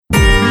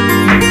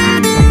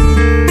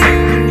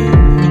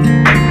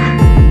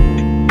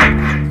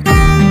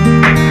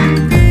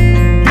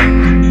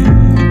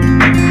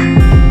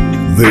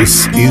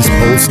is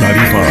Pulse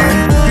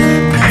 95.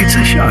 It's a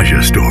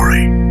Shaja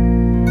story.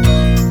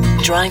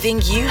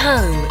 Driving you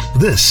home.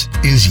 This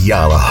is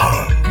Yalla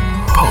Home.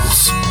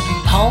 Pulse.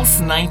 Pulse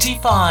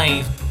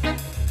 95.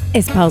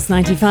 It's Pulse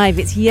 95.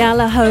 It's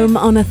Yalla home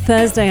on a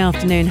Thursday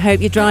afternoon. Hope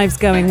your drive's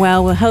going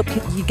well. We'll help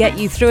you get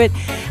you through it.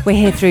 We're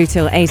here through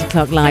till 8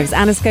 o'clock live.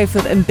 Anna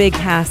Schofield and Big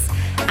Hass.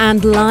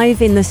 And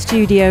live in the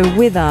studio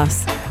with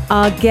us,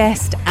 our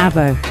guest,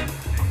 Abbo.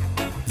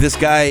 This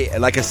guy,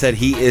 like I said,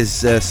 he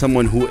is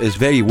someone who is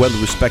very well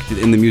respected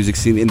in the music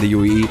scene in the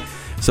UAE.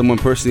 Someone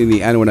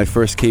personally, and when I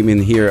first came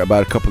in here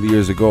about a couple of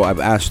years ago,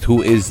 I've asked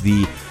who's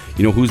the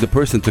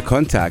person to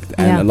contact,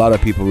 and a lot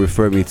of people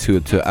refer me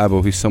to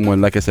Abbo. He's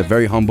someone, like I said,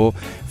 very humble,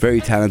 very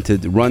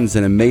talented, runs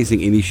an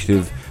amazing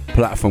initiative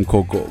platform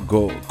called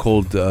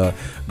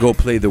Go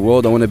Play the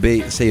World. I want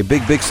to say a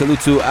big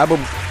salute to Abbo.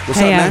 What's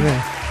up, man?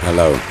 Abbo.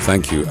 Hello,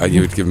 thank you.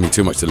 You've given me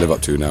too much to live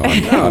up to now.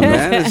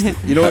 Man.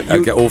 You know what? I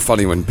get all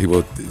funny when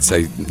people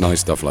say nice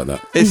stuff like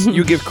that.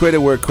 You give credit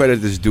where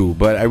credit is due,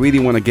 but I really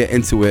want to get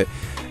into it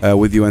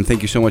with you, and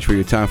thank you so much for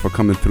your time, for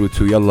coming through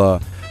to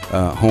Yalla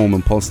home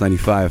and Pulse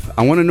 95.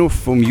 I want to know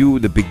from you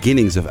the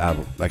beginnings of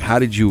Abbo. Like, how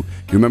did you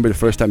remember the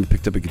first time you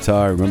picked up a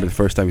guitar? Remember the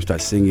first time you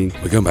started singing?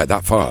 We're going back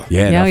that far.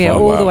 Yeah,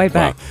 all the way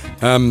back.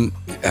 Wow.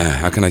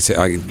 How can I say?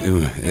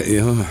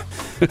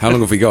 How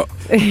long have we got?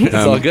 It's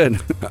all good.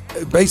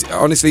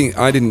 Honestly,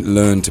 I didn't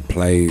learn to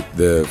play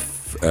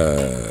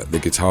the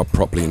guitar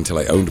properly until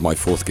I owned my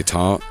fourth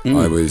guitar.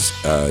 I was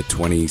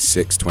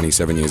 26,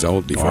 27 years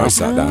old before I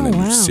sat down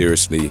and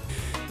seriously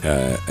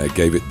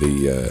gave it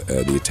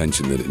the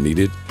attention that it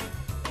needed.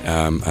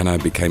 And I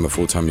became a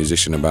full-time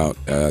musician about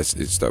when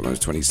I was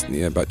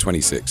 20, about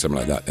 26, something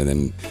like that. And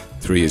then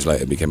 3 years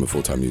later, became a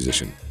full-time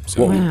musician.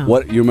 So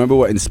what you remember?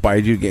 What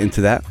inspired you to get into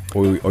that,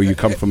 or you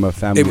come from a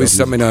family? It was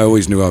something I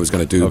always knew I was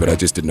going to do, but I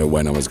just didn't know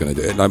when I was going to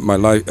do it. Like my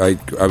life,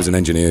 I was an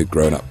engineer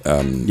growing up.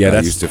 I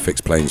used to fix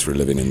planes for a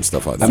living and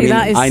stuff like that. See,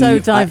 that is so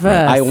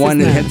diverse. I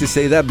wanted him to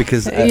say that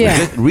because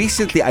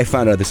recently I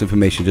found out this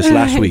information just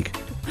last week.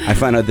 I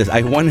found out this.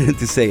 I wanted him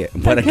to say it,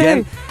 but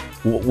again.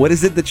 What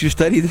is it that you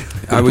studied?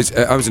 I was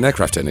an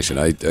aircraft technician.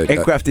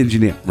 Aircraft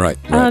engineer. Right.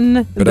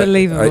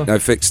 Unbelievable. But I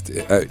fixed.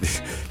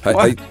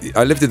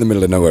 I lived in the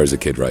middle of nowhere as a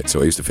kid, right?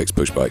 So I used to fix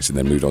push bikes, and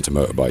then moved on to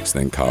motorbikes,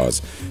 then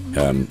cars,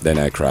 then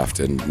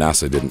aircraft. And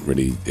NASA didn't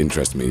really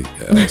interest me,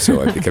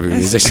 so I became a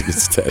musician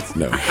instead.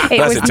 No,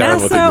 that's a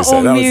terrible thing to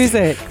say. Or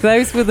music.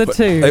 Those were the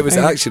two. It was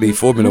actually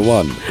Formula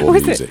One or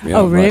music.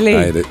 Yeah,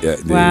 really?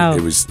 Wow.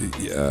 It was.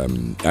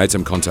 I had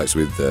some contacts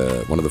with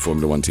one of the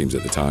Formula One teams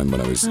at the time when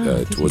I was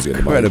towards the end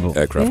of my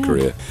aircraft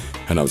career,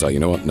 and I was like, you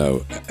know what?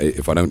 No,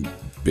 if I don't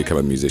become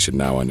a musician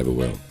now, I never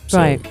will.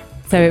 Right.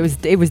 So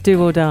it was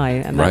do or die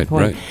at that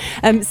point.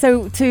 Right.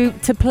 So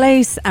to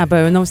place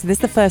Abbo, and obviously this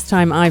is the first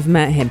time I've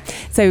met him.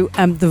 So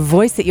the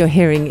voice that you're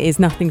hearing is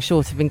nothing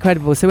short of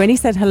incredible. So when he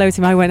said hello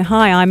to me, I went,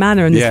 "Hi, I'm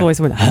Anna," and this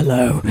voice went,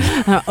 "Hello."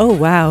 Oh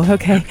wow,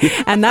 okay.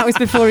 And that was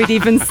before he'd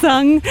even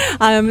sung.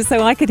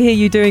 So I could hear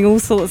you doing all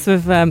sorts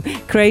of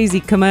crazy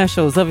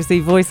commercials.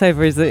 Obviously,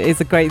 voiceover is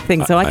a great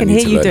thing. So I can hear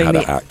you doing how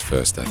to act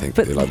first. I think,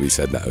 like we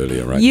said that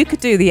earlier, right? You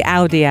could do the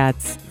Audi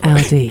ads.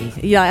 Audi.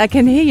 Yeah, I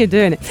can hear you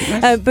doing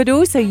it. But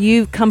also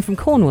you come from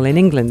Cornwall in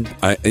England.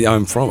 I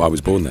was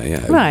born there,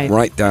 yeah.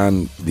 Right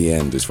down the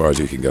end as far as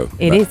you can go.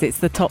 It is. It's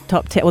the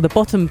top tip, or the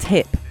bottom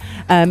tip.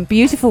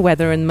 Beautiful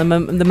weather and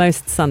the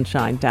most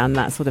sunshine down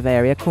that sort of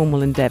area.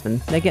 Cornwall and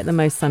Devon, they get the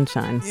most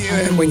sunshine.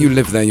 Yeah, when you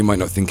live there, you might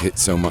not think it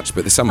so much,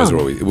 but the summers were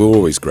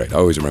always great. I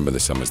always remember the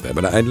summers there.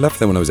 But I left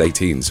there when I was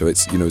 18, so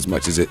it's, as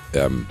much as it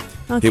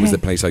was the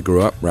place I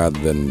grew up rather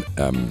than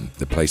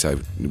the place I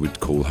would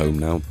call home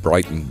now.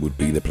 Brighton would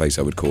be the place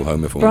I would call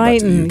home if I went back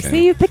to the UK.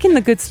 See, you're picking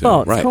the good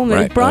spots.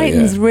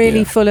 Brighton's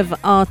really full of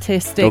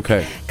artistic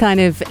kind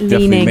of leaning.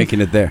 Definitely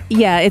making it there.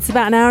 Yeah, it's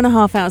about an hour and a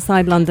half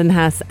outside London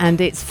House, and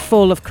it's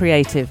full of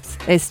creatives.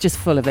 It's just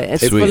full of it.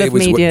 It's full of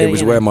media. It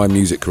was where my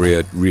music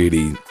career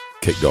really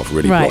kicked off,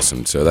 really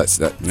blossomed. So that's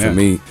that for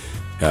me.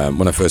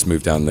 When I first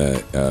moved down there,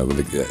 I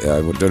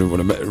don't even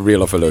want to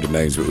reel off a load of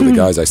names, but with the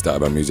guys I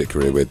started my music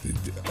career with,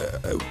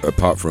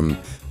 apart from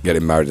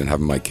getting married and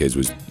having my kids,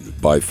 was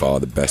by far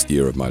the best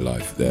year of my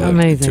life.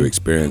 Amazing. To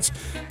experience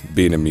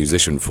being a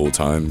musician full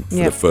time for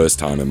the first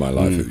time in my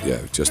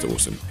life. Just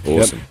awesome.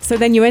 So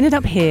then you ended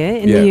up here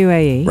in the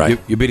UAE. Right.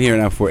 You've been here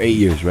now for 8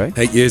 years, right?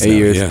 8 years now,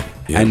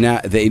 yeah. And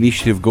now the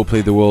initiative Go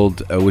Play the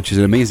World, which is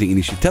an amazing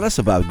initiative. Tell us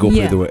about Go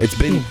Play the World. It's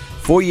been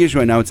 4 years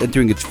right now. It's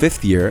entering its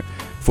 5th year.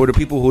 For the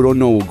people who don't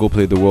know Go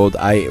Play the World,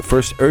 I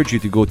first urge you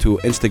to go to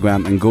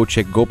Instagram and go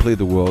check Go Play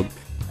the World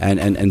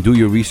and do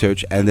your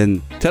research, and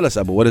then tell us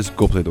about what is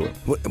Go Play the World.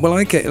 Well,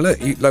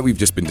 like we've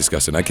just been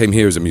discussing, I came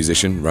here as a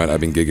musician, right?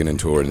 I've been gigging and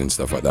touring and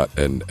stuff like that,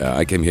 and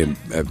I came here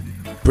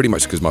pretty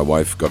much because my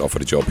wife got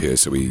offered a job here,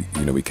 so we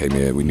came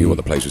here. We knew what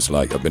the place was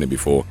like. I've been here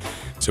before,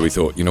 so we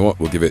thought, you know what,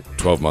 we'll give it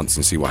 12 months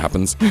and see what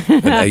happens.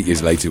 And 8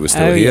 years later, we're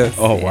still here. Yes,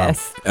 Oh, wow.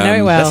 Yes.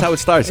 Very well. That's how it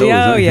starts.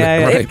 Yeah, always, oh,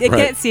 yeah. Right, It right.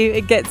 gets you.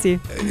 It gets you.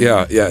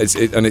 Yeah.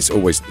 It's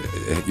always,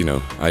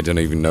 I don't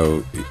even know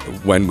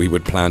when we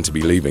would plan to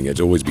be leaving.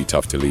 It'd always be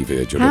tough to leave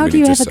here. How do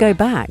you ever go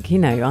back?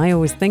 I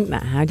always think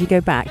that. How do you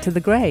go back to the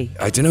grey?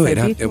 I don't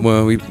know. So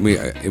Well,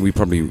 we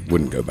probably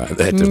wouldn't go back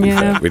there. To be Yeah,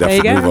 fair. We'd have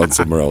there to you move go. on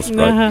somewhere else,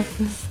 right?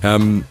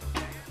 Uh-huh.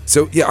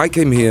 So yeah, I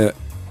came here,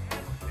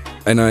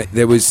 and I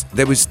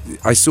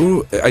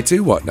tell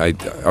you what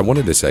I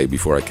wanted to say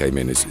before I came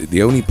in is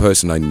the only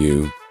person I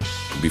knew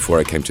before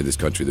I came to this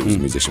country that was a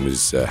musician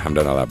was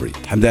Hamdan Al-Abri.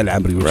 Hamdan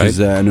Al-Abri, which Right? is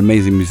an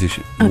amazing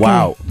musician. Okay.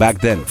 Wow,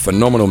 back then.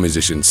 Phenomenal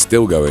musician,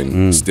 still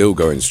going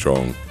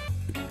strong.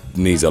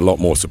 Needs a lot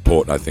more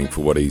support, I think,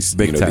 for what he's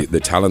Big time. the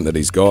talent that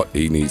he's got.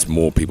 He needs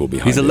more people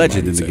behind him. He's a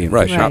legend I would in the say. game.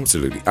 Right? Right.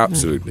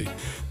 Absolutely.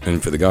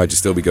 And for the guy to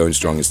still be going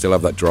strong and still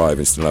have that drive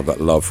and still have that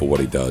love for what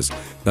he does,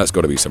 that's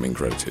got to be something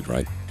credited,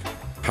 right?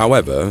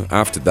 However,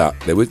 after that,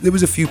 there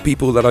was a few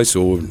people that I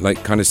saw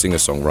like kind of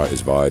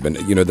singer-songwriters vibe, and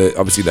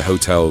obviously the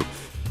hotel.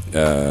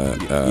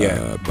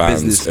 Bands,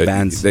 business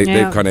bands. They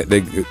Yeah.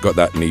 got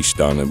that niche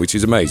done, and which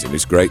is amazing.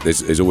 It's great.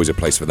 There's always a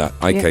place for that.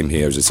 I Yeah. came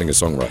here as a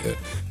singer-songwriter,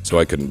 so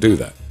I couldn't do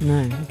that.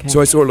 No. Okay. So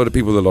I saw a lot of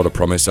people with a lot of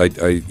promise.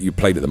 You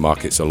played at the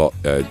markets a lot.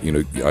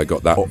 I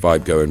got that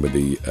vibe going with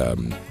the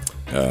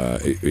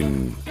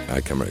I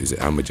can't remember, is it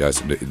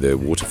Almajaz, the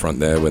waterfront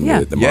there when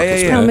Yeah. the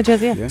markets yeah. were there.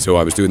 Almajaz, yeah. So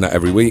I was doing that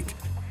every week.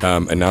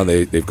 And now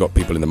they've got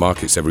people in the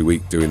markets every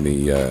week doing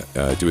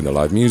the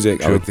live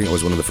music. I think I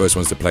was one of the first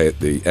ones to play at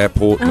the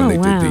airport when Oh, they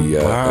wow.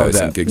 did Wow,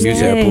 some that- gigs at Yay.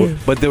 the airport.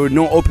 But there were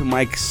no open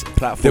mics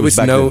platforms. There was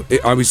back no. then.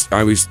 I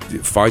was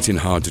fighting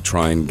hard to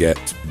try and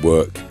get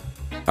work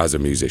as a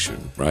musician,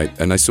 right?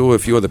 And I saw a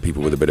few other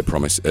people with a bit of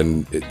promise,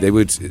 and they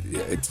would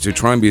to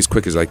try and be as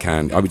quick as I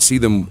can. I would see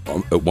them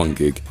at one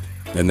gig,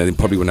 and then they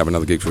probably wouldn't have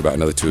another gig for about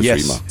another 2 or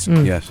 3 months.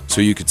 Yes. So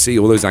you could see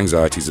all those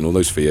anxieties and all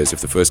those fears if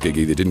the first gig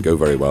either didn't go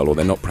very well or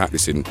they're not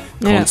practicing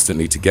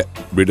constantly to get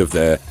rid of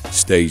their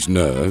stage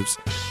nerves.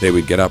 They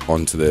would get up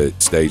onto the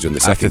stage on the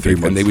After second 3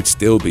 gig and they months. would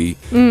still be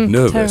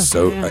nervous.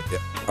 So terrible,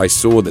 I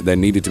saw that there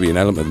needed to be an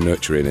element of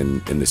nurturing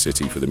in the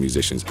city for the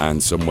musicians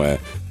and somewhere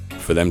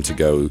for them to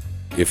go.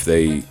 If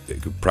they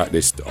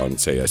practiced on,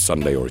 say, a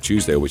Sunday or a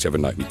Tuesday or whichever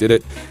night we did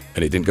it,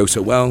 and it didn't go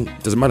so well,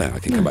 doesn't matter. I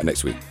can come back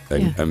next week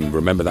and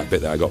remember that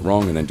bit that I got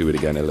wrong, and then do it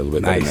again a little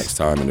bit better next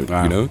time. And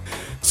Wow.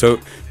 So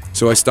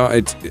I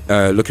started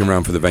looking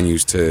around for the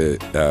venues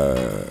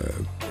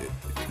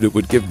that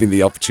would give me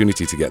the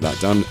opportunity to get that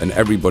done, and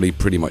everybody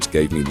pretty much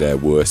gave me their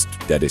worst,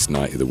 deadest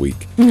night of the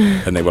week.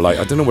 And they were like,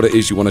 I don't know what it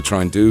is you want to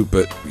try and do,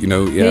 but Here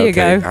you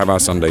go. have our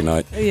Sunday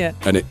night. Yeah.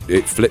 And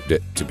it flipped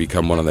it to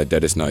become one of their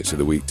deadest nights of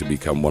the week, to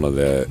become one of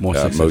their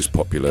most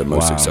popular,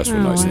 most Wow. successful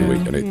Oh, nights of the wow.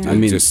 week. And it Yeah. I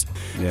mean, just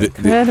yeah.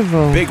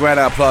 Incredible. Big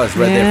round of applause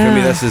right there. For me,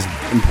 Yeah. this is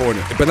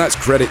important. but that's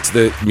credit to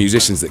the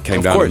musicians that came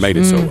Of down course. and made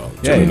it so well.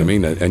 Do Yeah, you know yeah. what I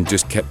mean? And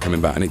just kept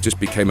coming back, and it just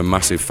became a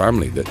massive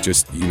family that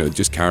just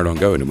carried on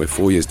going. And we're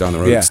 4 years down the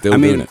road, still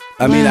doing it.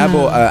 I mean, Wow.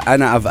 Abbo,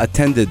 Anna, I've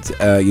attended,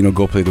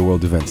 Go Play the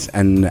World events,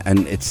 and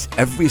it's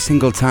every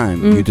single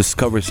time you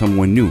discover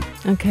someone new.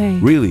 Okay.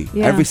 Really,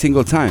 Yeah. every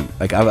single time.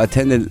 Like I've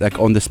attended, like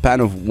on the span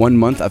of 1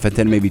 month, I've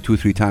attended maybe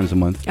 2-3 times a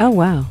month. Oh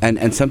wow.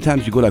 And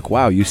sometimes you go like,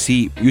 wow, you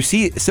see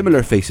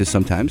similar faces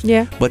sometimes.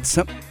 Yeah. But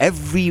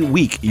every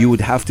week you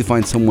would have to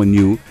find someone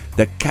new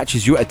that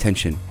catches your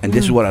attention, and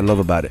this is what I love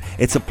about it.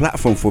 It's a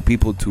platform for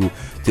people to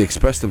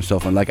express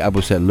themselves, and like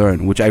Abbo said,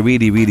 learn, which I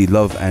really, really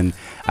love, and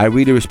I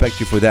really respect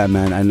you for that,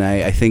 man. And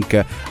I think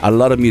a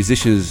lot of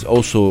musicians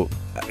also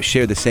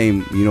share the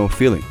same,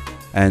 feeling.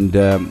 And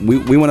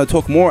we want to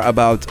talk more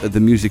about the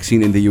music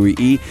scene in the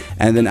UAE,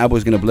 and then Abbo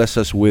is going to bless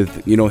us with,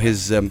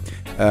 his.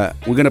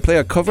 We're going to play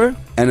a cover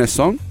and a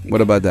song.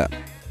 What about that?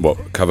 What,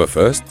 cover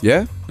first?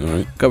 Yeah? All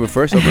right. Cover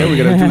first. Okay, we're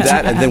going to do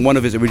that. And then one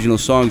of his original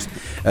songs,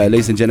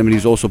 ladies and gentlemen,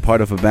 he's also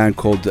part of a band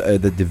called the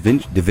Da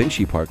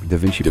Vinci Park. Da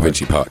Vinci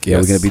Park, yes.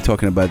 we're going to be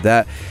talking about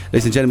that.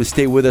 Ladies and gentlemen,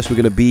 stay with us. We're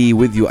going to be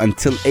with you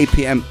until 8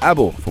 p.m.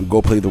 Abbo from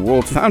Go Play the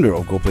World, founder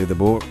of Go Play the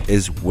World,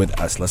 is with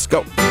us. Let's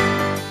go.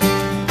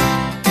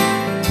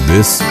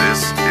 This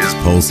is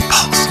Pulse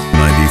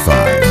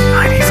 95.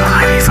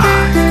 95.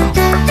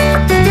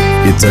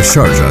 It's a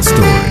Sharjah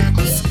story.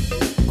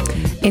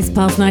 It's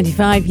Pulse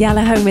 95.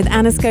 Yalla home with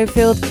Anna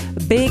Schofield,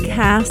 Big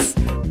Hass,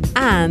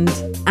 and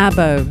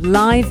Abbo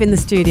live in the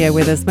studio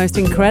with us. Most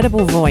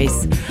incredible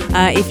voice.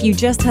 If you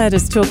just heard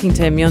us talking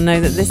to him, you'll know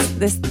that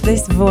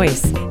this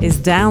voice is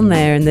down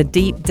there in the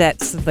deep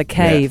depths of the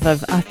cave. Yeah.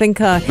 I think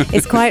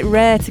it's quite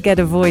rare to get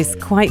a voice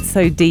quite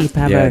so deep,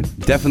 Abbo. Yeah,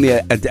 definitely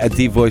a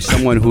deep voice.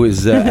 Someone who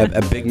is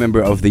a big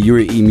member of the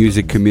UAE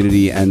music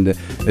community, and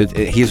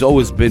he's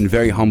always been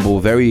very humble,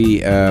 very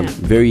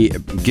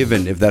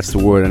given, if that's the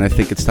word. And I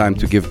think it's time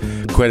to give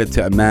credit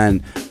to a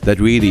man that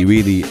really,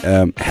 really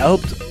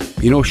helped.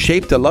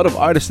 Shaped a lot of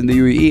artists in the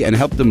UAE and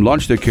helped them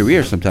launch their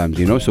career sometimes,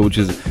 so which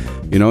is,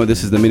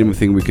 this is the minimum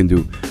thing we can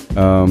do.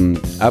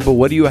 Abbo,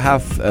 what do you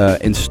have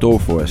in store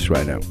for us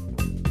right now?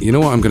 You know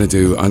what I'm going to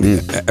do?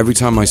 Every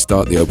time I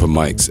start the open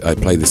mics, I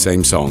play the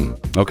same song.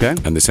 Okay.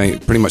 And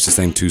pretty much the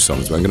same 2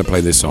 songs. But I'm going to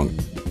play this song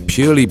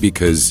purely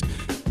because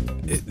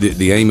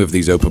the aim of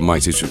these open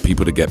mics is for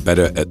people to get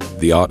better at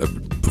the art of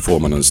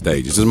performing on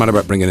stage. It doesn't matter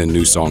about bringing in a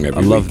new song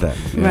every week. I love that.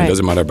 Yeah. Right. It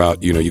doesn't matter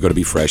about, you got to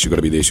be fresh, you got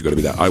to be this, you got to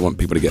be that. I want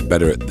people to get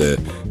better at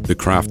the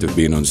craft of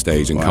being on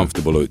stage and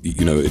comfortable at,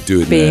 at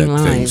doing being their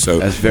live. thing. So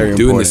that's very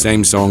doing important. the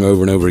same song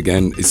over and over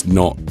again is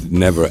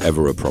never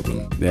ever a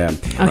problem. Yeah.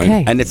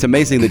 Okay. And it's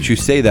amazing that you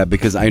say that,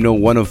 because I know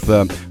one of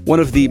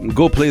the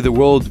Go Play the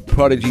World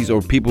prodigies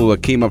or people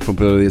that came up from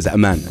Play is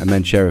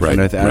Aman Sheriff. Right,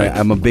 And right.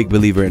 I'm a big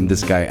believer in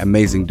this guy.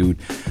 Amazing dude.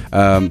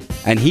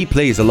 And he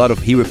repeats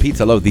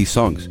a lot of these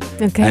songs.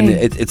 Okay. And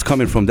it's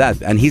coming from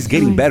that. And he's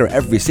getting better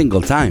every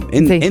single time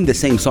in the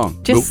same song.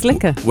 Just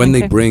slicker. When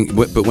they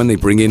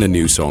bring in a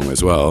new song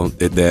as well,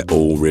 they're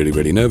all really,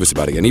 really nervous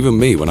about it. And even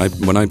me, when I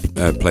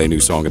play a new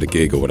song at a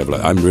gig or whatever,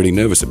 I'm really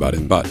nervous about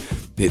it. But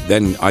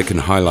then I can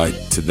highlight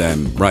to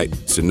them, right,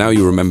 so now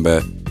you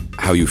remember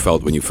how you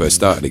felt when you first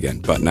started again.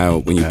 But now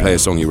when you play a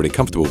song you're really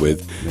comfortable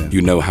with,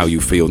 you know how you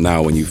feel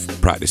now when you've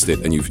practiced it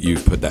and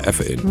you've put that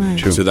effort in. Right.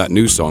 True. So that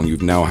new song, you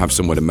now have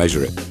somewhere to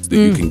measure it, so that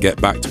you can get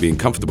back to being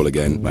comfortable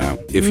again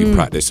if you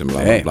practice and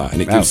blah, blah, blah.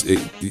 And it gives,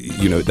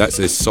 that's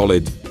a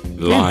solid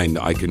line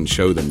that I can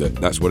show them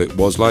that's what it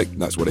was like,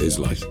 that's what it is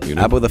like.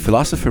 Abbo the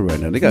philosopher right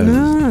now. They got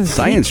No,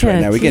 science teacher, right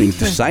now. We're getting into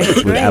teacher. science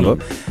with Great. Abbo.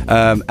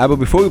 Abbo,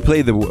 before you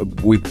play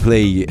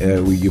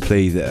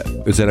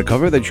is that a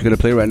cover that you're gonna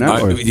play right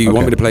now? You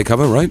want me to play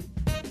cover, right?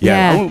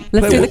 Yeah. I will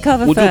Let's do the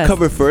cover We'll first. do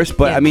cover first,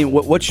 but Yeah. I mean,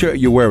 what shirt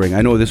you're wearing?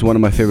 I know this is one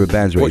of my favorite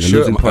bands right What now. shirt?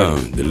 Losing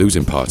Party. The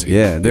Losing Party.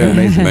 Yeah, they're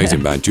amazing.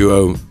 Amazing band.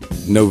 Duo,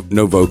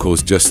 no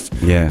vocals, just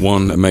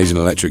one amazing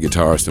electric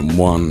guitarist and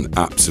one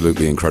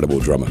absolutely incredible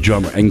drummer.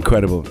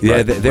 Incredible. Yeah,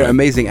 Right, they're right.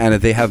 amazing, and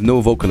they have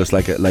no vocalists,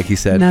 like he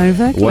said. No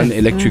vocalist, One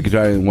electric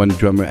guitar and one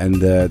drummer,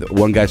 and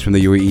one guy's from the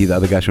UAE, the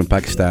other guy's from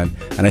Pakistan,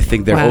 and I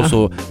think they're Wow.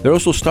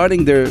 also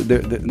starting their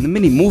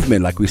mini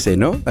movement, like we say.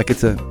 No, like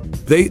it's a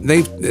They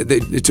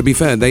to be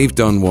fair, they've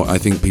done what I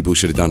think people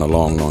should have done a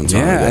long time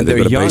Yeah, ago. and They've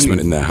they're got a young.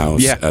 basement in their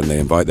house, Yeah. and they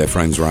invite their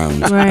friends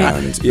round, Right.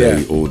 and Yeah.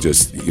 they all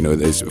just,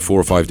 there's 4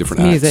 or 5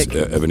 different Music.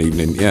 acts of an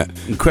evening,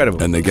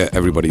 incredible. and they get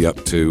everybody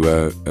up to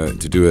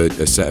do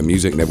a set of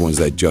music, and everyone's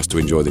there just to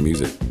enjoy the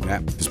music. Yeah.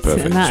 It's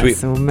perfect. That's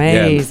Sweet.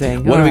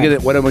 amazing. What All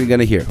right. What am we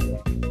gonna hear?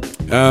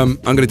 I'm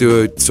going to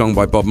do a song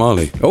by Bob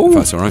Marley, Oh. if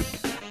that's all right.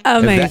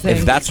 Amazing.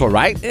 If that's all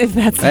right. If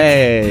that's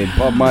Hey,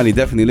 Bob Marley,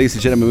 definitely. Ladies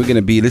and gentlemen, we're going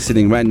to be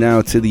listening right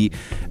now to the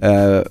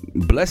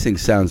blessing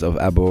sounds of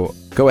Abbo.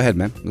 Go ahead,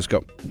 man. Let's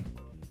go.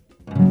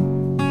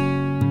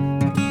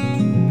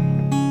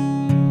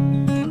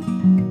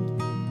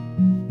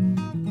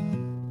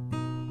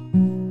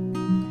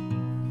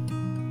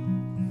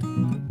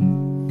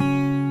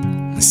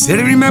 I said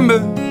I remember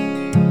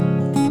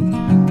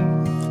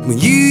when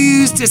you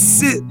used to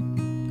sit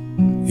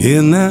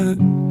in that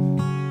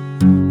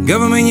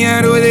government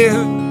yard over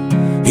there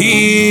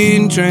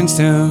in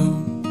Trenchtown.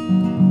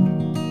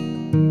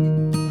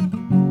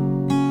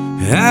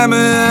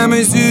 I'm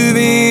a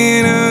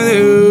souvenir of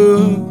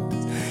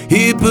those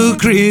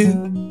hypocrites,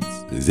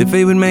 as if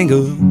they would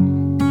mangle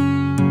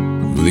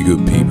with the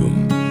good people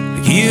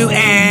like you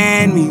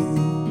and me.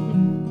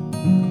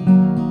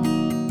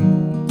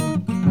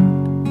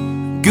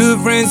 Good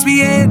friends we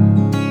had,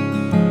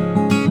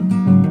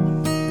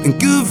 and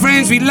good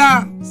friends we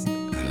lost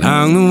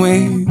along the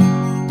way.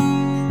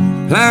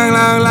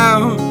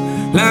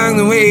 Along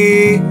the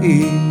way.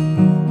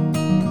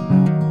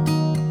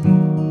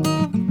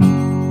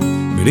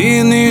 But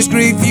in this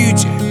great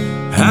future,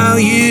 how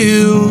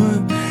you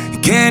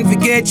can't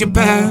forget your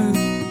past.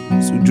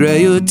 So dry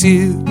your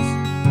tears,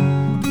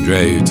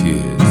 dry your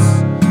tears.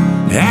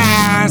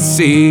 I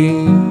see.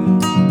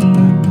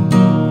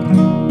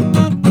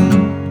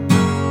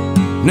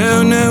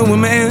 No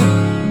woman,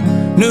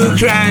 no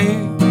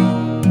crying.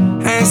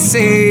 I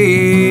say,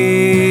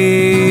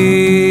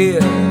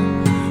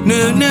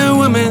 no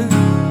woman,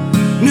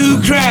 no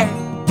cry.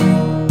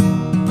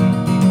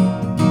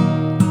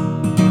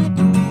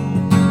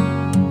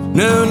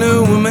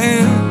 No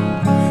woman,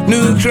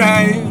 no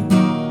cry.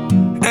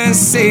 I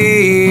say,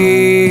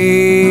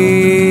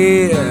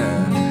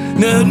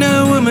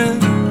 no woman,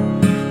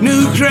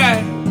 no cry.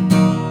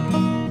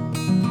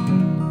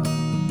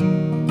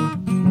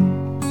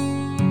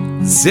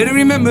 Said I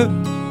remember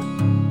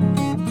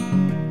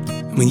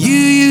when you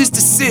used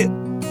to sit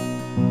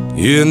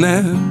in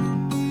that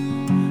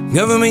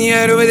government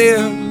yard over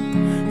there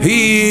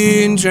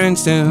in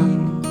Trenchtown.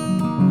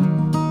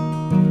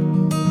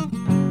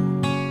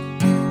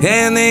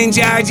 And then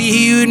Georgie,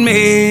 he would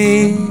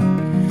make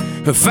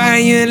a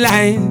fire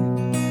light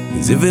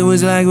as if it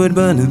was like wood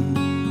burning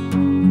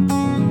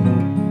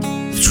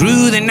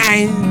through the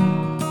night.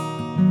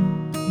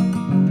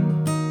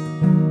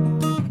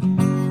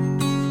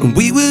 And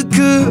we would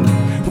cook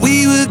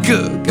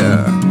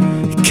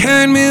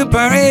corn meal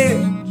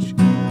porridge.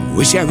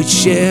 Wish I would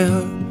share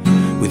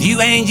with you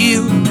and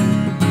you,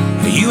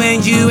 you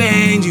and you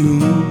and you.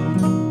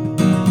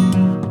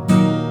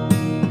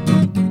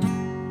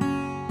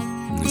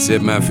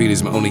 said my feet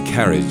is my only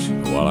carriage.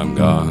 While I'm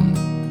gone,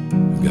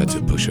 I've got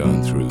to push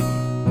on through.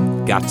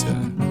 Got to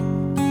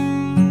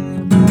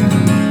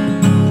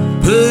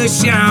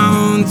push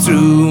on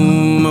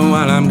through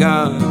while I'm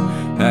gone.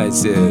 I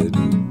said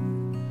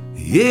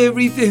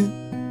everything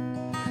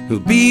will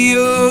be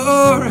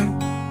alright.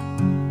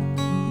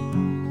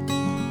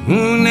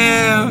 Oh,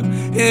 now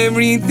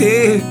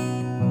everything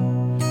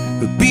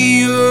will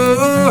be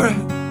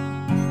alright.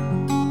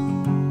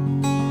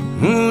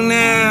 Oh,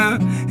 now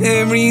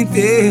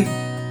everything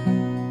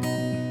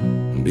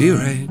will be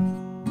right.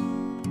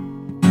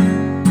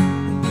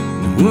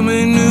 A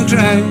woman who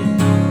cried,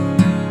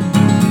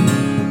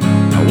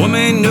 a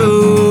woman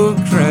who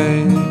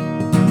cried,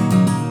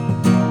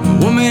 a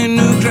woman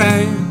who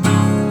cried,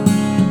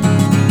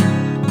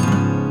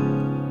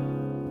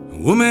 a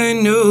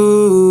woman who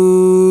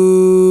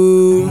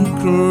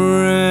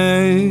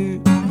cried.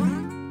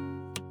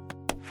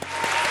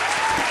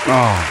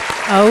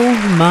 Oh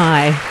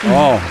my!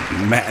 Oh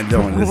man,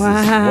 this is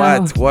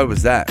what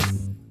was that?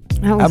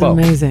 That was Abbo.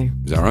 amazing.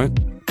 Is that right?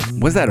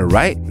 Was that a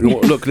right?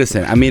 Look,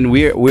 listen. I mean,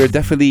 we're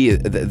definitely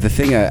the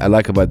thing I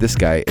like about this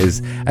guy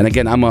is, and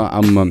again,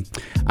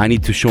 I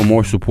need to show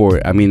more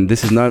support. I mean,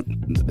 it's not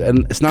a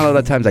lot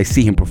of times I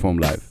see him perform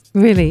live.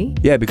 Really?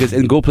 Yeah, because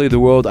in Go Play the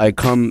World, I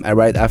come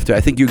right after.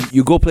 I think you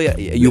play at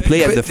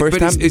the first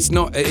time.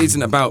 It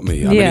isn't about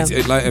me. I Yeah.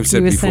 mean, like I've said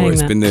You were before,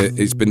 saying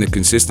it's been the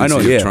consistency I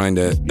know, of trying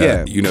to,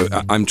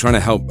 I'm trying to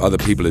help other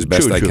people as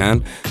best I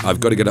can. I've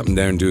got to get up in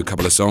there and do a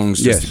couple of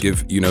songs just to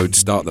give,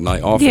 start the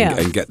night off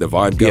and get the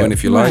vibe going,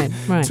 if you like.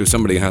 Right. So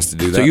somebody has to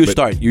do that. So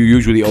you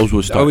usually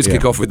always start. I always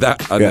kick off with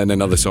that, and then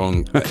another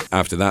song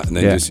after that, and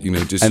then just and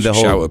the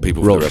shout whole at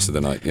people for the rest of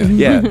the night. Yeah.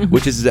 Yeah,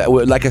 which is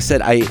like I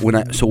said, when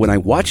I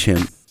watch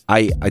him,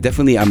 I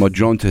definitely am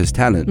drawn to his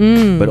talent,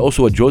 but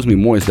also what draws me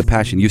more is the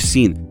passion. You've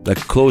seen like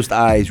closed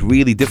eyes,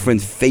 really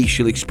different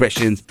facial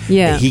expressions.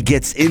 Yeah, he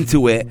gets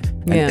into it,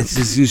 and it's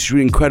just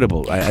really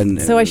incredible.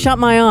 So I shut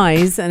my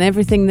eyes, and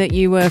everything that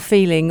you were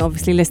feeling,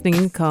 obviously listening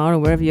in the car or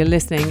wherever you're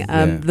listening,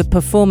 the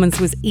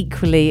performance was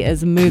equally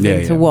as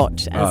moving to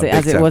watch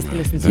as it was to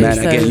listen to. Man,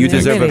 so again, you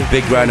deserve really a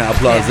big round of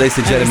applause, ladies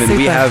and gentlemen.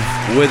 We have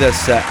with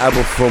us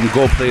Abbo from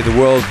Go Play the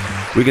World.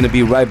 We're going to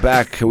be right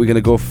back. We're going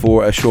to go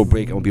for a short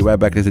break and we'll be right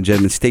back, ladies and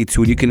gentlemen. Stay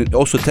tuned. You can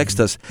also text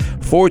us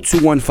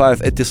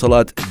 4215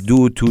 Etisalat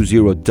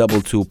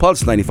 22022.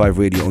 Pulse 95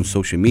 Radio on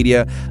social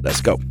media. Let's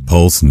go.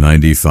 Pulse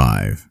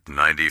 95.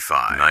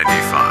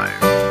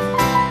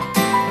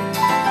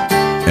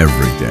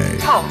 Every day.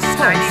 Pulse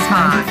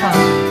 95.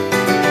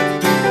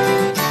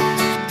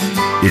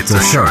 It's a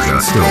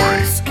Sharjah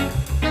story.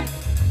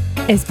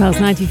 It's Pulse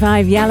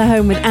 95, Yalla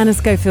Home with Anna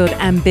Schofield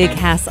and Big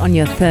Hass on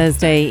your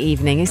Thursday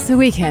evening. It's the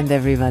weekend,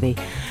 everybody.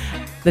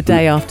 The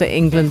day after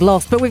England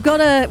lost, but we've got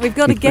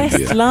a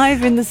guest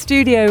live in the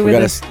studio with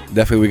us.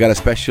 We got a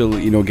special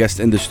guest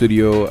in the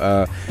studio.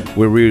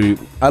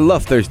 I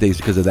love Thursdays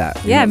because of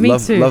that. Yeah, me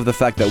too. Love the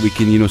fact that we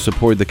can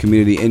support the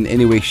community in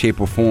any way,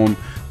 shape, or form.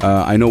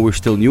 I know we're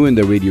still new in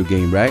the radio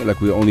game, right? Like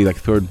we're only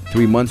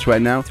 3 months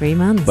right now. 3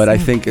 months. But I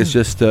think it's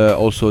just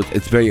also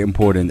it's very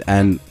important,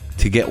 and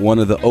to get one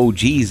of the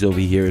OGs over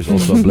here is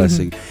also a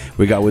blessing.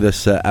 We got with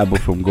us Abbo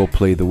from Go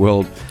Play the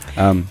World.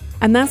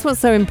 And that's what's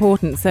so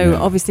important. So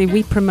obviously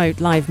we promote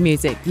live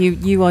music.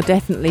 You are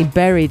definitely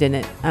buried in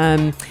it,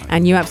 and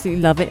you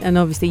absolutely love it. And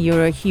obviously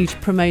you're a huge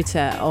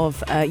promoter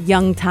of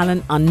young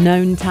talent,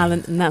 unknown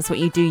talent, and that's what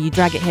you do. You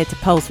drag it here to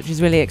Pulse, which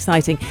is really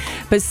exciting.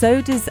 But so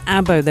does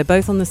Abbo. They're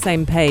both on the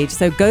same page.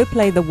 So Go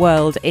Play the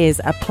World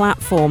is a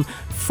platform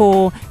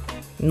for,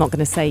 I'm not going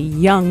to say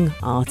young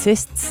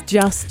artists,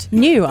 just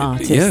new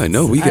artists. Yeah,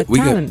 no, we get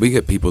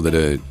people that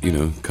are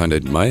kind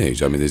of my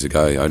age. I mean, there's a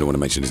guy, I don't want to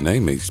mention his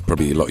name. He's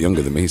probably a lot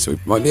younger than me, so he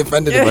might be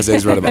offended if I say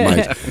he's right about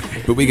my age.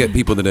 But we get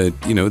people that are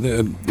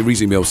they're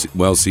reasonably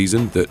well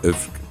seasoned, that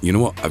have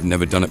I've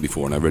never done it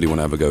before and I really want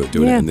to have a go at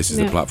doing it, and this is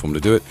the platform to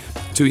do it.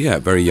 To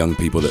very young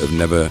people that have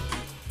never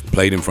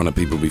played in front of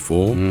people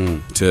before,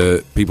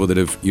 to people that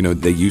have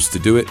they used to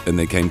do it and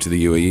they came to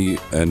the UAE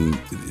and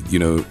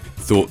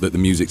thought that the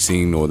music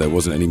scene, or there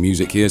wasn't any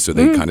music here, so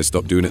they kind of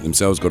stopped doing it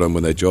themselves, got on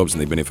with their jobs, and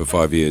they've been here for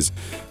 5 years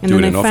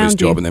doing an office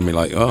job, and then we're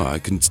like, I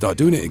can start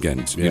doing it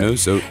again.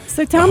 So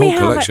tell me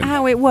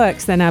how it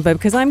works then, Abbo,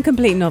 because I'm a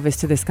complete novice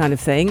to this kind of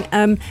thing.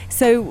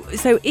 So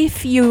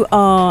if you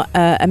are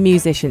a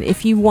musician,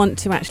 if you want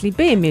to actually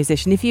be a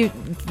musician,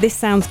 this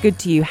sounds good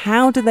to you,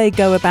 how do they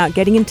go about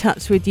getting in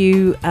touch with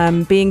you,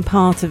 being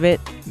part of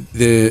it?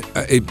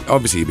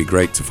 Obviously it'd be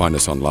great to find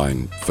us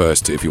online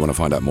first if you want to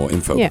find out more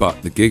info, but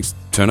the gigs,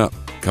 turn up,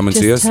 come and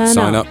see us,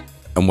 sign up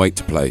and wait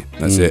to play.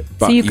 That's it.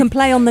 But so you can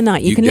play on the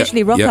night. You can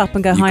literally rock up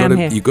and go, hi, I'm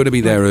here. You've got to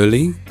be there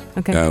early.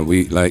 Okay.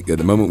 We at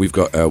the moment we've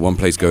got one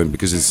place going,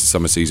 because it's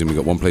summer season. We've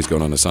got one place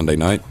going on a Sunday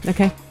night.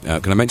 Okay.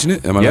 Can I mention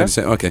it? Am I allowed to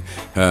say? Okay.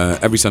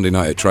 Every Sunday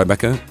night at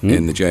Tribeca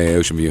in the JA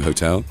Ocean View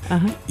Hotel.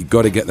 You've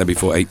got to get there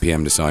before 8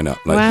 p.m. to sign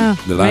up. Wow.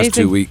 The last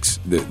 2 weeks,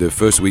 the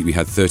first week we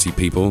had 30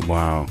 people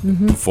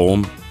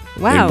perform.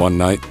 Wow. in one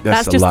night.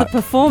 That's a just lot. the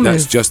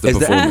performance. That's just the Is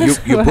that- performance.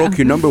 you broke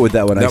your number with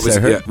that one. That was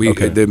heard.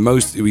 the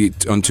most. We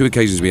on 2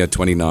 occasions we had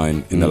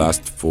 29 in the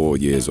last 4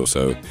 years or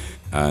so,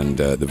 and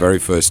the very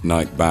first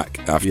night back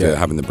after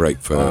having the break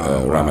for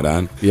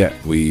Ramadan,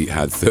 we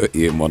had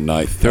 30 in one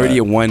night. 30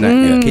 in one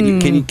night.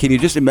 Can you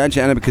just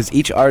imagine, Anna? Because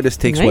each artist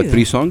takes what,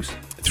 3 songs?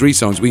 3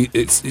 songs.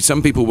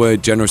 Some people were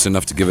generous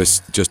enough to give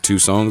us just 2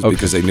 songs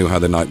because they knew how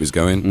the night was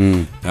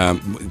going.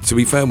 To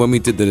be fair, when we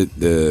did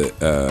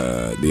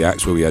the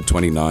acts where we had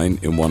 29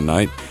 in one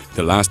night,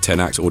 the last 10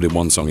 acts all did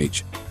 1 song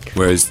each.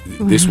 Whereas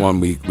this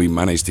one, we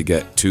managed to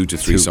get 2 to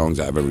 3 songs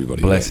out of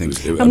everybody.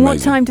 Blessings. It was And what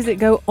amazing. time does it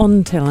go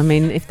on till? I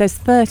mean, if there's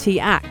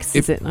 30 acts,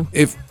 is it?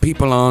 If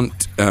people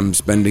aren't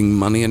spending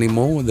money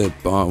anymore, the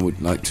bar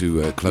would like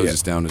to close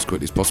us down as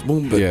quickly as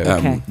possible. But,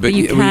 Okay. But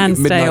you can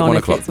stay midnight, on 1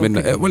 if o'clock. it's all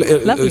Midnight. good. Well,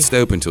 Lovely. it'll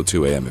stay open until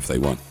 2 a.m. if they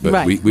want. But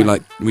Right, we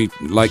right.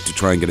 like to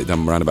try and get it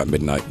done around about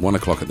midnight, 1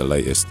 o'clock at the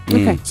latest.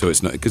 Okay. So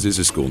it's not because it's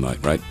a school night,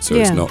 right? So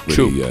Yeah. it's not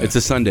True. really. It's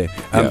a Sunday.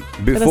 Yeah.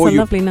 Before a you,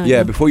 lovely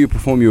night. before you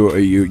perform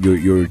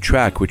your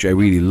track, which I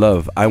really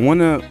love, I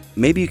wanna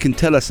maybe you can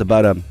tell us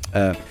about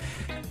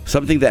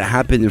something that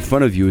happened in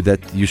front of you that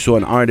you saw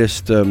an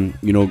artist,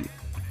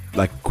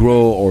 like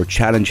grow or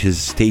challenge his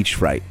stage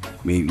fright.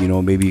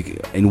 Maybe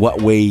in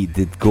what way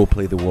did Go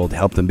Play the World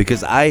help them?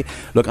 Because I'm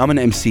an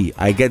MC.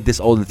 I get this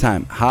all the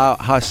time.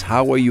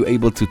 How are you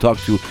able to talk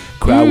to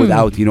crowd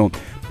without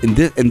in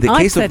the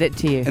I case said of it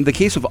to you. in the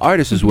case of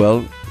artists as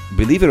well?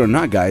 Believe it or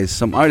not, guys,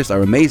 some artists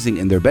are amazing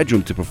in their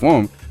bedroom to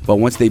perform, but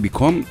once they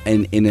become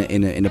in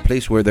a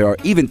place where there are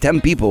even 10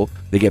 people,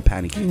 they get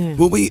panicky. Yeah.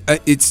 Well,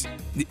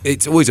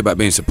 it's always about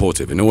being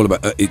supportive, and all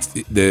about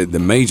the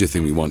major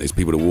thing we want is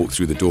people to walk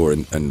through the door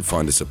and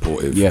find a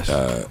supportive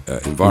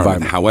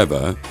environment.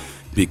 However,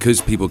 because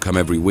people come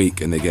every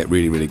week and they get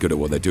really, really good at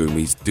what they're doing,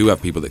 we do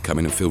have people that come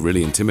in and feel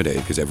really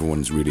intimidated because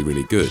everyone's really,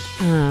 really good.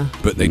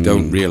 But they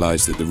don't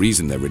realize that the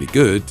reason they're really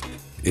good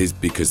is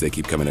because they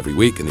keep coming every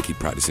week and they keep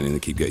practicing and they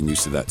keep getting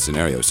used to that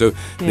scenario. So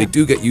they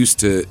do get used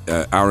to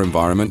our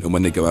environment, and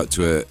when they go out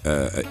to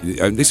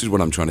and this is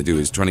what I'm trying to do,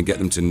 is trying to get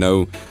them to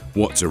know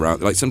what's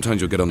around. Like sometimes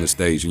you'll get on the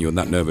stage and you're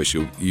that nervous,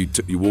 you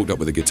walked up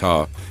with a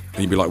guitar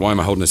and you'd be like, why am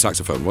I holding a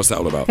saxophone? What's that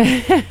all about?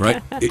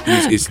 Right?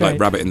 It's like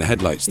rabbit in the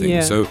headlights thing. Yeah.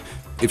 So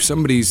if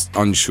somebody's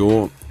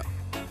unsure,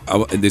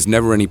 there's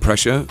never any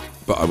pressure,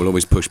 but I will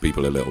always push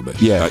people a little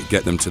bit. Yeah. Like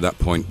get them to that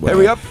point where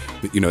Hurry up.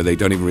 They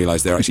don't even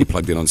realize they're actually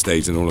plugged in on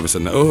stage, and all of a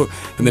sudden, and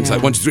then it's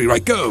like 1, 2, 3,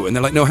 right, go, and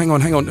they're like, no, hang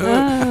on.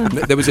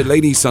 There was a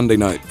lady Sunday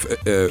night,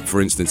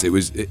 for instance. It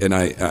was, and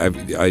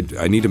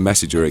I need to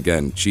message her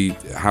again. She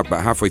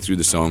about halfway through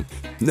the song,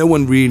 no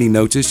one really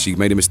noticed. She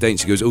made a mistake. And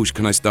she goes,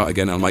 can I start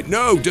again? And I'm like,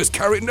 no, just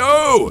carry.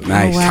 No,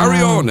 Nice. carry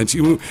on. And do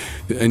you know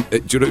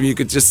what I mean? You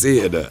could just see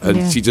it.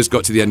 And she just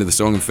got to the end of the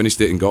song and finished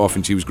it and got off,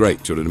 and she was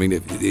great. Do you know what I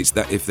mean? It's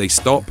that if they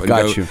stop and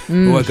Got go, you.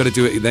 I've got to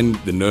do it, then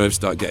the nerves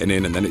start getting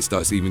in, and then it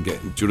starts even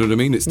getting. Do you know what I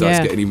mean? It starts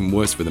getting even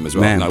worse for them as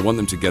well. Man. And I want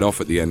them to get off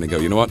at the end and go,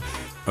 you know what?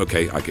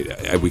 Okay,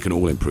 we can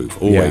all improve.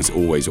 Always.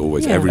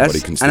 Yeah. Everybody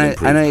can still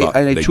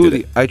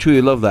improve. I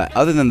truly love that.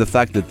 Other than the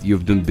fact that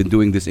you've been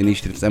doing this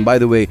initiatives, and by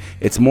the way,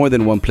 it's more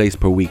than one place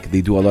per week.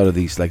 They do a lot of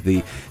these. Like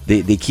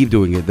they keep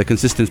doing it. The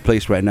consistent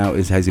place right now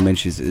is, as he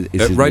mentioned,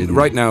 is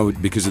right now,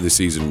 because of the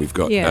season, we've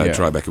got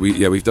Tribeca.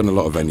 We've done a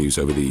lot of venues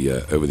over the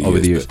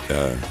years.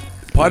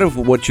 But, part of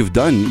what you've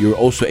done, you're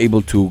also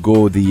able to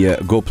go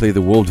Go Play the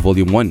World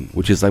Volume 1,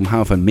 which is like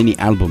half a mini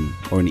album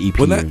or an EP.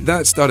 Well,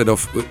 that started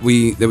off.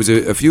 There was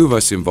a few of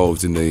us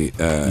involved in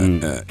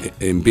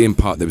in being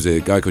part. There was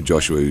a guy called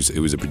Joshua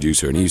who was a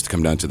producer, and he used to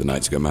come down to the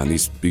nights and go, man,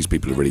 these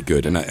people are really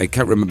good. And I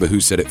can't remember who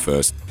said it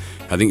first.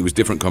 I think it was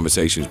different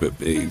conversations, but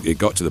it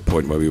got to the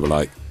point where we were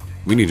like,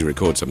 we need to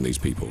record some of these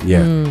people.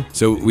 Yeah.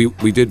 So we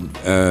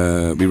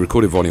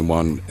recorded Volume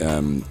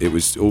 1. It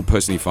was all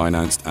personally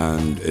financed,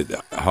 and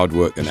hard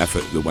work and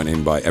effort that went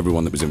in by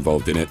everyone that was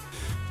involved in it.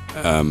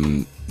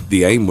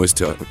 The aim was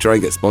to try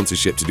and get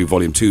sponsorship to do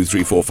Volume 2,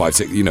 3, 4, 5,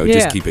 6,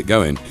 just keep it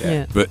going.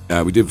 Yeah.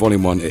 But we did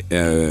Volume 1.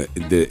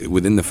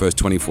 Within the first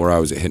 24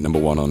 hours, it hit number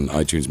 1 on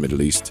iTunes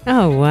Middle East.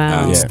 Oh,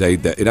 wow. And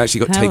stayed there. It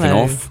actually got taken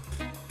off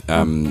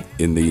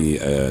in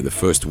the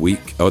first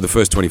week, the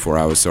first 24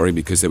 hours, sorry,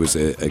 because there was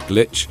a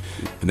glitch,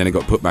 and then it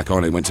got put back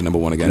on. It went to number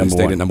 1 again. It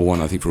stayed at number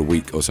 1, I think, for a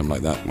week or something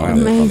like that.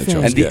 On the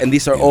charts. And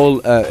these are all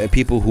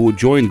people who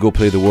joined Go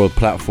Play the World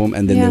platform,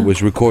 and then it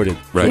was recorded.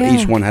 Right. So Yeah.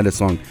 each one had a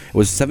song. It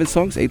was 7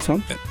 songs, 8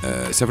 songs?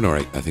 7 or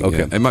 8, I think. Okay.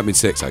 Yeah. It might have been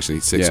 6,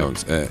 actually. 6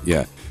 songs.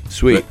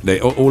 Sweet. But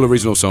they all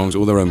original songs,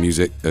 all their own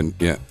music, and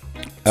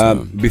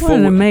Before What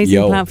an amazing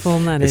yo,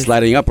 platform that it's is.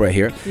 lighting up right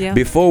here. Yeah.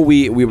 Before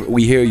we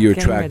hear your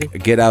Getting track, ready.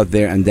 Get Out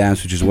There and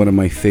Dance, which is one of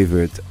my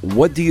favorite,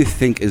 what do you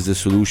think is the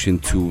solution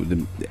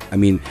to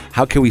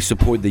how can we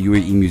support the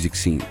UAE music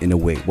scene in a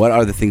way? What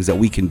are the things that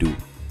we can do,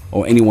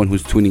 or anyone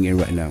who's tuning in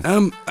right now?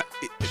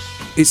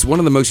 It's one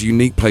of the most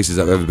unique places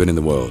I've ever been in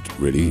the world,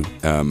 really.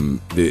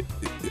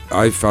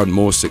 I've found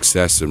more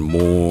success and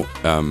more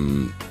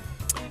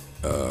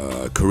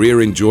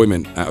career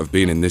enjoyment out of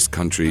being in this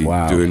country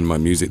doing my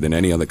music than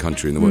any other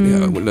country in the world.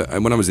 Yeah,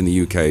 and when I was in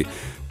the UK,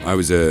 I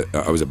was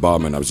a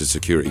barman, I was a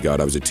security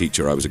guard, I was a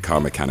teacher, I was a car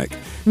mechanic,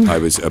 I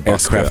was a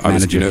busker. I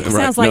was,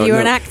 Sounds like you're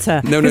an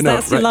actor. No,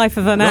 that's the life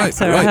of an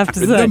actor, I have to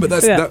say. No, but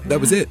that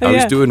was it. I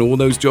was doing all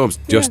those jobs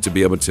just to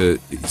be able to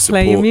support,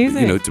 play your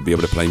music. To be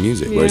able to play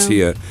music. Whereas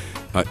here,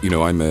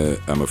 I'm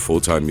a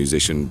full-time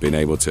musician, being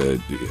able to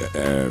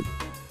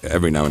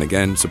every now and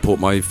again support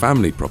my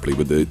family properly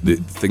with the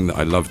thing that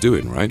I love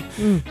doing, right?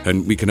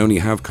 And we can only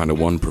have kind of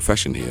one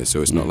profession here,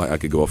 so it's not like I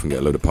could go off and get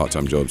a load of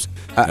part-time jobs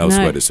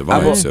elsewhere to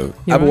survive.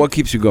 Abbo, what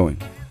keeps you going?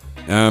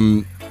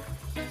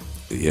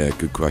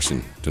 Good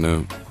question. Don't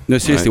know. No,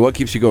 seriously, what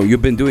keeps you going?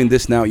 You've been doing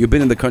this now. You've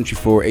been in the country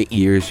for 8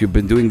 years. You've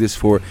been doing this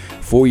for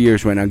 4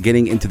 years right now,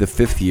 getting into the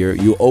 5th year.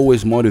 You're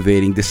always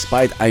motivating,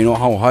 despite I know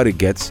how hard it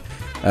gets.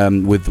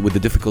 With the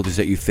difficulties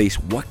that you face,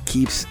 what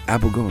keeps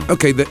Abbo going?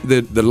 Okay,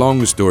 the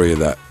long story of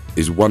that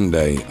is one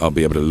day I'll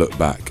be able to look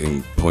back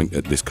and point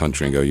at this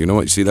country and go, you know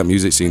what, you see that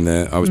music scene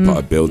there? I was part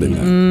of building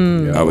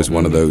that. I was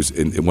one of those,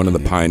 one of the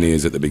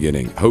pioneers at the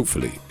beginning,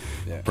 hopefully.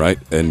 Right?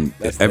 And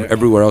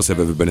everywhere else I've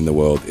ever been in the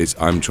world,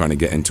 I'm trying to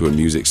get into a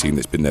music scene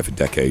that's been there for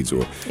decades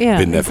or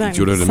been there for, do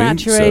you know what I mean?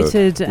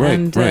 Saturated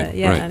and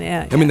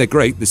I mean, they're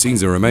great. The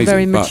scenes are amazing.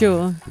 Very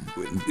mature.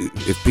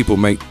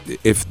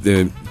 If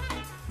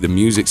the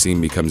music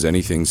scene becomes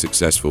anything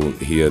successful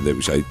here,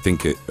 which I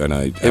think I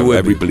have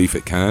every belief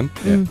it can,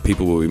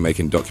 people will be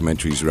making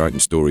documentaries, writing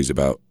stories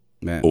about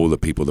all the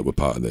people that were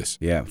part of this.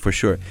 Yeah, for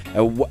sure.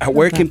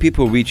 Where can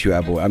people reach you,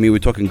 Abbo? I mean, we're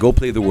talking Go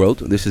Play the World.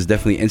 This is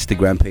definitely an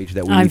Instagram page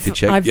that we need to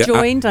check. I've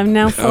joined. I'm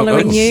now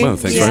following you. Well,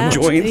 thanks very much.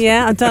 Joined.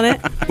 Yeah, I've done it.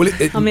 Well,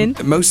 I'm in.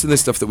 Most of the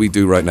stuff that we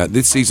do right now,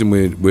 this season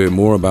we're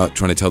more about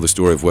trying to tell the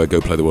story of where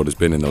Go Play the World has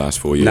been in the last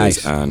 4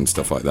 years and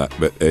stuff like that.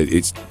 But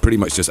it's pretty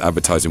much just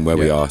advertising where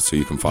we are, so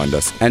you can find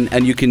us.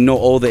 And you can know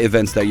all the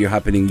events that you're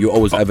happening. You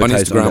always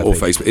advertise on Instagram or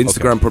page. Facebook.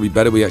 Instagram probably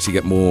better. We actually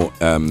get more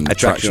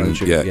traction.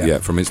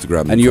 From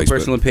Instagram. And your Facebook.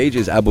 personal page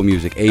is Abbo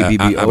Music.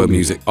 Abbo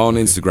Music on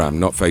Instagram,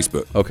 not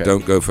Facebook. Okay.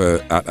 Don't go for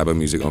 @Abbo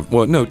Music on.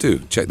 Well, no, do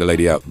check the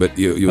lady out, but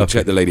you'll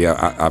check the lady out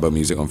 @Abbo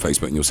Music on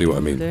Facebook, and you'll see what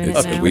I mean.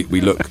 We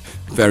look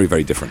very,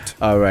 very different.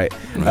 All right.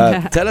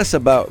 Tell us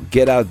about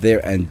Get Out There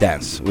and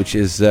Dance, which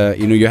is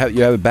you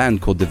have a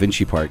band called Da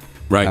Vinci Park.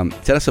 Right.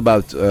 Tell us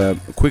about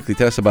quickly.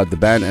 Tell us about the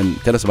band and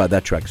tell us about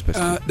that track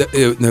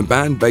specifically. The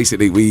band,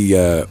 basically,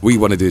 we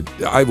wanted to.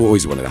 I've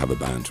always wanted to have a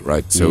band,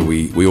 right? So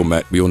we all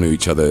met. We all knew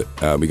each other.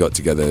 We got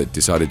together,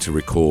 decided to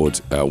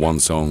record one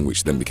song,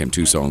 which then became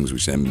 2 songs,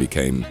 which then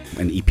became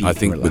an EP. I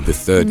think with the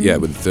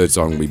third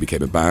song, we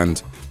became a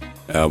band.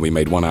 We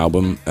made one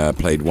album,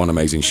 played one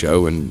amazing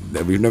show, and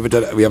we haven't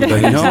done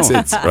anything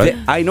since. Right?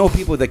 I know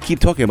people that keep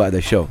talking about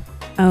this show.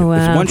 Oh wow!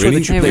 It's one show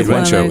that you played.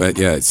 One show.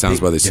 It sounds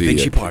by the sea. Da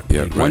Vinci Park.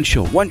 One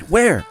show.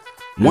 Where?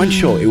 One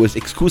show. It was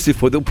exclusive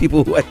for the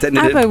people who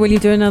attended Abbo, will you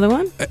do another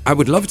one? I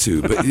would love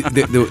to, but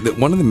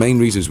one of the main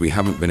reasons we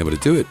haven't been able to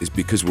do it is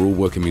because we're all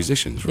working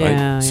musicians,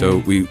 right? So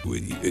we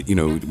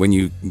when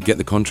you get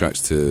the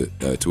contracts to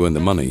earn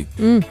the money,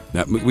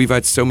 we've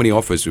had so many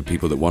offers with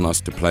people that want us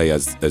to play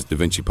as Da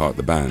Vinci Park,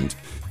 the band.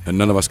 And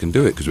none of us can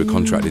do it because we're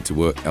contracted to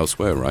work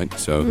elsewhere, right?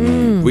 So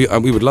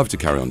we would love to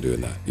carry on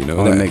doing that, you know.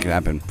 I'll make it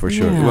happen for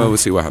sure. Well, we'll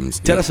see what happens.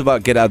 Tell us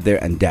about Get Out There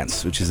and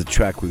Dance, which is a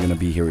track we're going to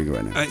be hearing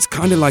right now. It's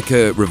kind of like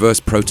a reverse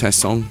protest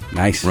song.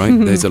 Nice, right?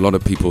 There's a lot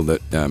of people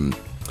that.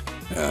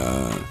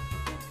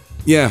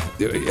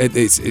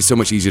 It's so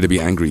much easier to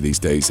be angry these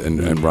days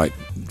and write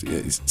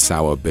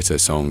sour, bitter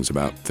songs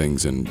about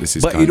things, and this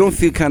is. But you don't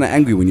feel kind of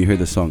angry when you hear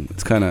the song.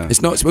 It's kind of.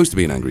 It's not supposed to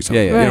be an angry song.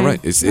 Yeah,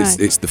 right. It's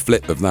the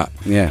flip of that.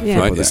 Yeah.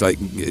 Right. It's like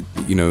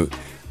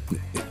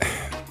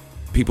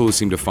people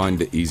seem to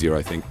find it easier.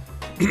 I think.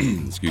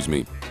 Excuse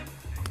me.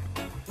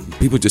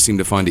 People just seem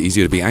to find it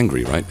easier to be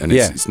angry, right? And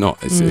it's not.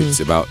 It's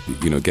about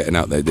getting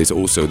out there. There's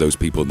also those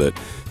people that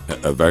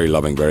are very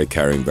loving, very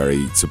caring,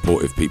 very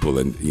supportive people,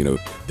 and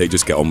they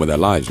just get on with their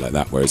lives like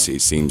that. Whereas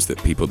it seems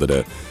that people that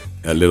are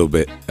a little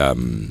bit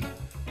on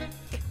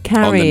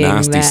the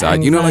nasty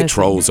side, like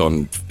trolls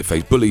on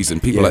Facebook, bullies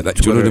and people like that.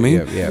 Twitter, do you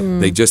know what I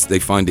mean? They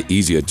find it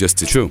easier just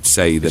to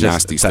say the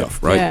nasty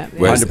stuff, right?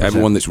 Whereas 100%.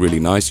 Everyone that's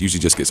really nice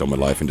usually just gets on with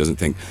life and doesn't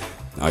think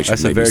I should.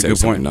 That's maybe a very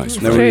good point. Nice.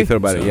 Never really thought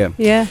about it.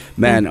 Yeah.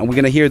 Man, and we're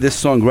gonna hear this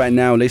song right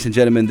now, ladies and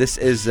gentlemen. This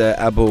is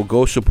Abbo.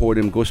 Go support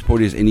him. Go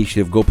support his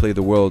initiative. Go Play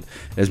the World.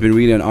 It's been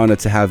really an honor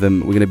to have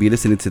him. We're gonna be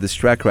listening to this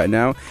track right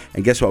now,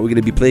 and guess what? We're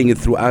gonna be playing it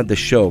throughout the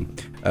show.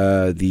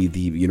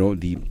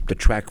 The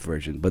track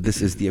version, but this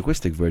is the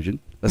acoustic version.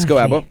 Let's go,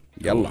 Abbo.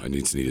 Yalla. I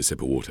need a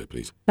sip of water,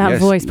 please. That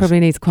voice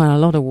probably needs quite a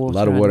lot of water. A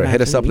lot of water.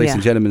 Hit us up, ladies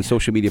and gentlemen.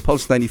 Social media,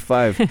 Pulse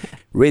 95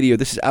 Radio.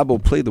 This is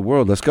Abbo. Play the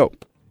World. Let's go.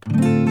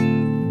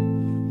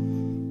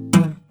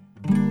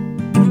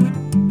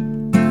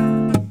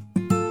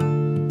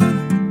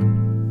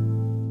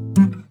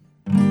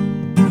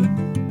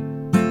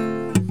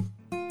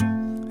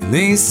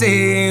 They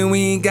say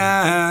we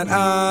got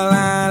all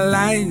our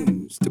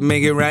lives to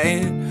make it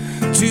right.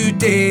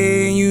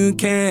 Today you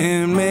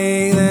can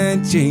make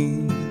that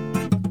change.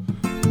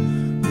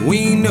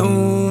 We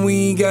know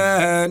we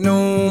got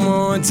no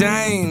more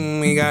time.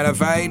 We gotta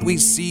fight, we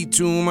see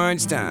too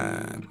much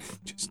time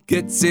just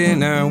gets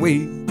in our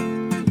way.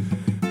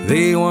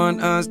 They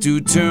want us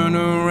to turn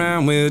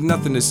around with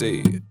nothing to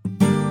say.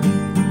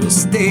 We'll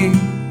stay.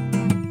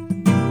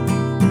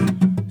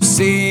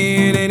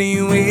 Say it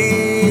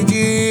anyway,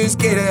 just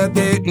get out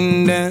there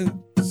and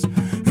dance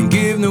and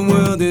give the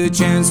world a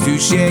chance to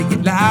shake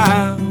it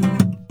loud.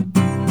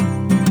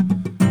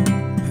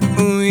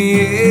 Oh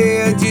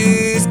yeah,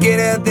 just get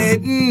out there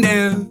and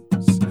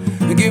dance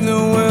and give the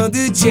world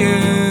a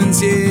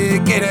chance. Yeah,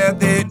 get out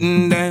there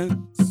and dance.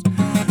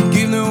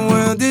 Give the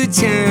world a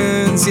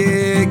chance.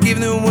 Yeah, give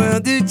the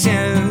world a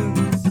chance.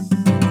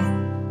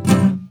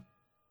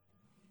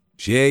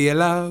 Share your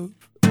love.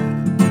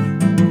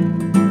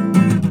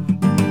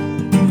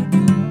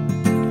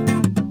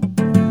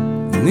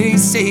 They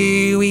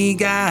say we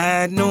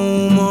got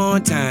no more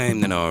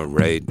time, then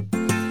alright.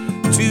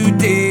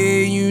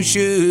 Today you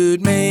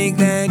should make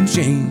that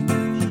change.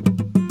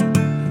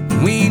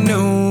 We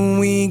know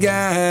we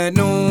got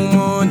no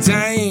more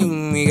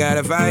time. We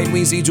gotta fight,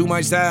 we see too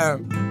much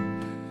time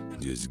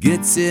just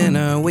gets in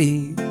our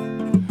way.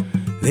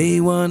 They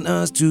want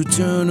us to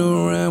turn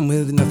around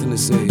with nothing to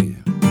say.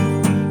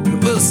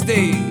 We'll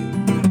stay.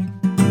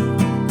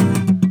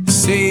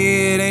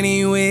 Say it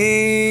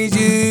anyway,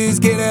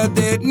 just get out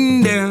there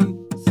and dance.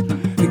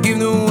 Give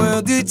the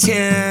world a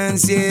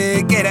chance,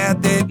 yeah, get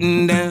out there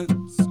and dance.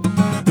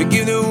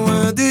 Give the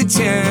world a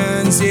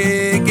chance,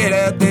 yeah, get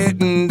out there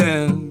and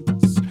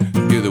dance.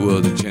 Give the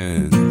world a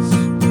chance.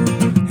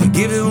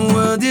 Give the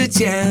world a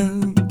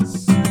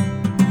chance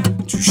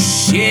to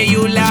share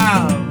your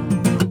love.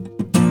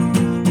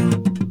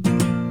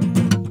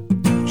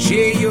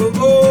 Share your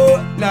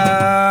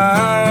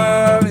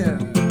love, yeah.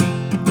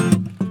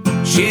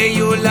 Share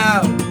your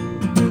love.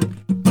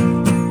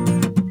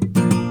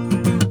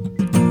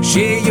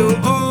 Share your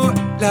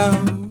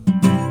love.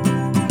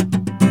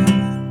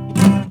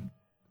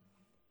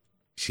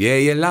 Share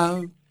your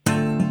love.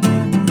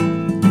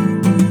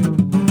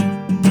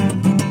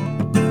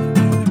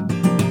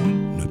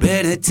 No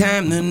better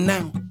time than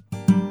now.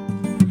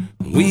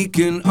 We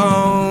can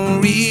all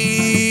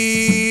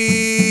reach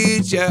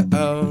out.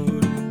 No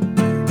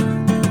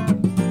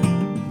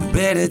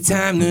better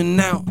time than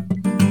now.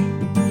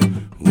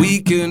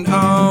 We can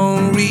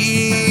all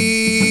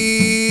reach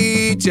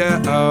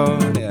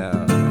out.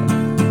 Yeah.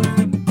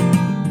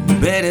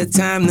 Better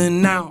time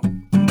than now.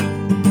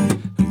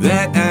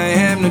 That I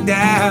have no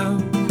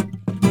doubt.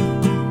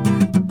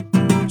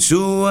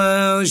 So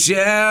I'll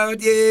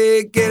shout,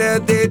 yeah, get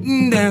out there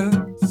and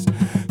dance.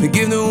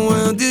 Give the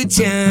world a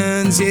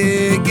chance,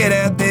 yeah, get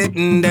out there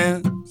and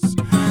dance.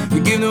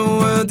 Give the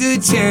world a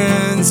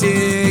chance,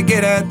 yeah,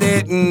 get out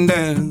there and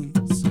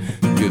dance.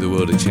 Give the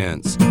world a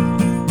chance.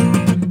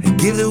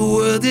 Give the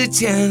world a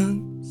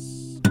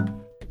chance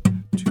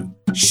to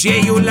share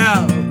your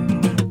love.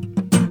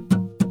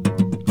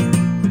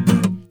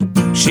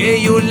 Share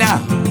your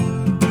love.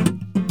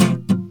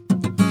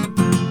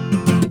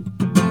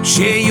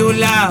 Share your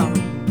love.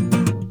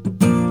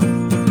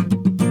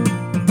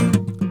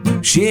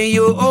 Share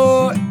your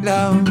love.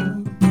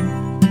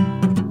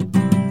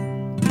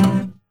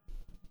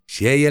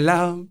 Share your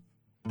love.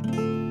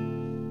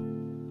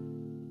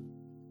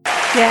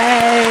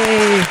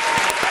 Yay!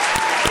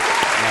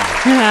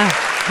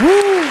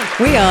 Woo!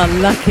 We are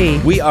lucky.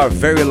 We are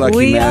very lucky,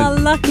 We man. are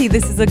lucky.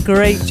 This is a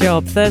great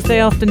job. Thursday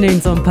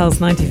afternoons on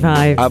Pulse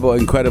 95. Abbo,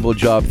 incredible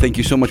job. Thank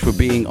you so much for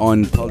being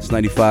on Pulse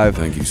 95.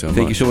 Thank you so much.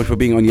 Thank you so much for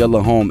being on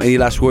Yalla Home. Any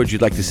last words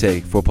you'd like to say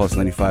for Pulse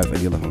 95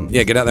 and Yalla Home?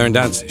 Yeah, get out there and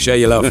dance. Share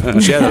your love.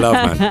 Share the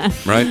love, man.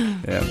 Right?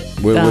 Yeah,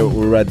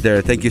 we're right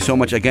there. Thank you so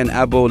much again,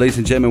 Abbo. Ladies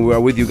and gentlemen, we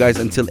are with you guys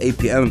until 8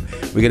 p.m.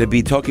 We're going to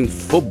be talking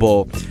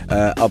football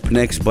up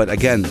next. But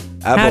again,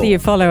 Abbo. How do you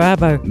follow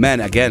Abbo?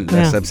 Man, again,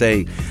 that's what I'm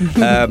saying.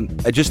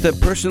 Just a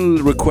personal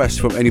request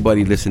from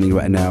anybody listening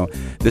right now.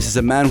 This is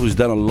a man who's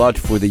done a lot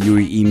for the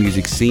UAE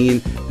music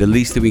scene. The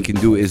least that we can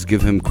do is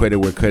give him credit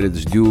where credit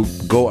is due.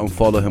 Go and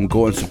follow him.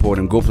 Go and support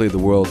him. Go play the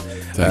world.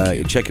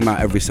 Check him out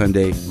every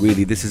Sunday.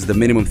 Really, this is the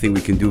minimum thing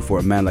we can do for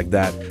a man like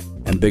that.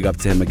 And big up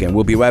to him again.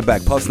 We'll be right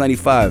back. Pulse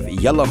 95.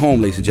 Yalla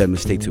Home, ladies and gentlemen.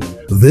 Stay tuned.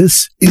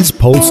 This is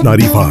Pulse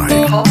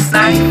 95. Pulse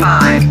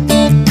 95.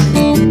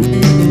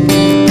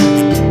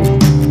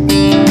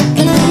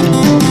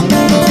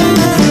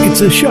 It's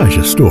a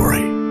Sharjah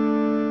story.